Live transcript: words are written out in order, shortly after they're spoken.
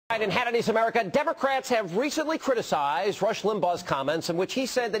In Hannity's America, Democrats have recently criticized Rush Limbaugh's comments in which he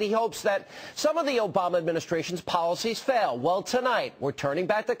said that he hopes that some of the Obama administration's policies fail. Well, tonight, we're turning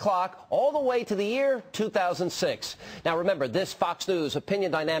back the clock all the way to the year 2006. Now, remember, this Fox News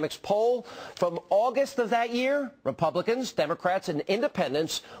Opinion Dynamics poll from August of that year, Republicans, Democrats, and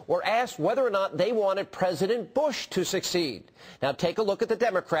independents were asked whether or not they wanted President Bush to succeed. Now, take a look at the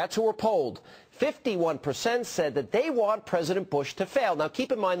Democrats who were polled. 51% said that they want President Bush to fail. Now,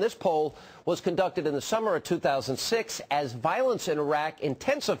 keep in mind, this poll was conducted in the summer of 2006 as violence in Iraq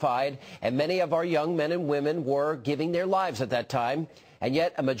intensified, and many of our young men and women were giving their lives at that time. And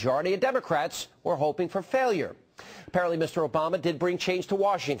yet, a majority of Democrats were hoping for failure. Apparently, Mr. Obama did bring change to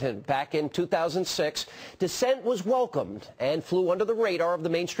Washington back in 2006. Dissent was welcomed and flew under the radar of the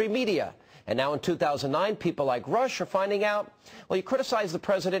mainstream media. And now in 2009, people like Rush are finding out, well, you criticize the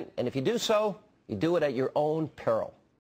president, and if you do so, you do it at your own peril.